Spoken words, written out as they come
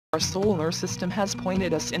Our solar system has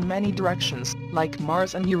pointed us in many directions, like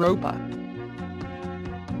Mars and Europa.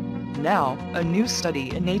 Now, a new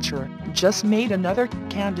study in Nature just made another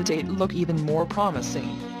candidate look even more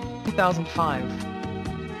promising. 2005.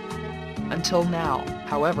 Until now,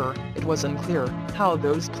 however, it was unclear how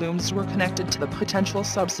those plumes were connected to the potential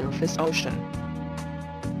subsurface ocean.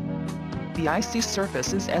 The icy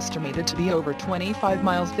surface is estimated to be over 25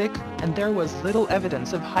 miles thick, and there was little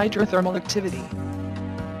evidence of hydrothermal activity.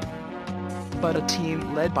 But a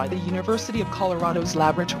team led by the University of Colorado's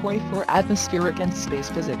Laboratory for Atmospheric and Space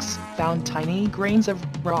Physics found tiny grains of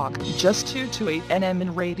rock just 2 to 8 nm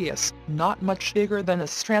in radius, not much bigger than a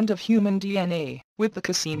strand of human DNA, with the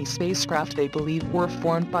Cassini spacecraft they believe were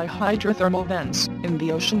formed by hydrothermal vents in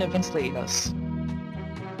the ocean of Enceladus.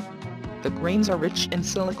 The grains are rich in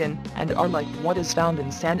silicon and are like what is found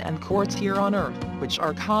in sand and quartz here on Earth, which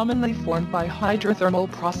are commonly formed by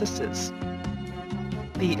hydrothermal processes.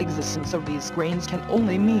 The existence of these grains can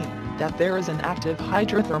only mean that there is an active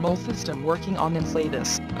hydrothermal system working on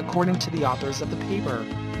Enceladus, according to the authors of the paper.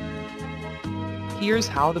 Here's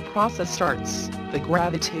how the process starts. The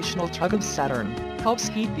gravitational tug of Saturn helps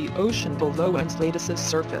heat the ocean below Enceladus'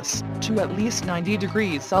 surface to at least 90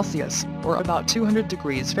 degrees Celsius, or about 200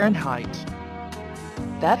 degrees Fahrenheit.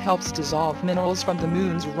 That helps dissolve minerals from the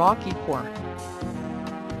moon's rocky core.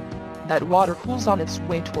 That water cools on its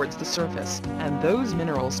way towards the surface, and those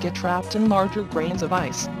minerals get trapped in larger grains of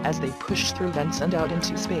ice as they push through vents and out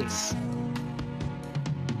into space.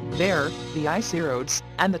 There, the ice erodes,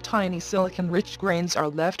 and the tiny silicon-rich grains are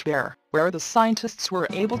left bare, where the scientists were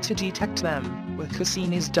able to detect them with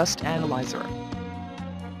Cassini's dust analyzer.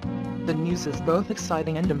 The news is both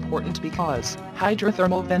exciting and important because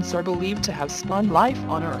hydrothermal vents are believed to have spawned life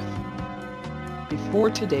on Earth. Before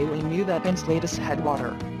today we knew that Enceladus had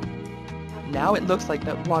water. Now it looks like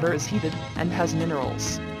that water is heated and has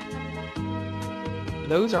minerals.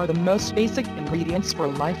 Those are the most basic ingredients for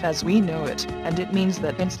life as we know it, and it means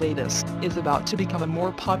that Enceladus is about to become a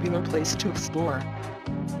more popular place to explore.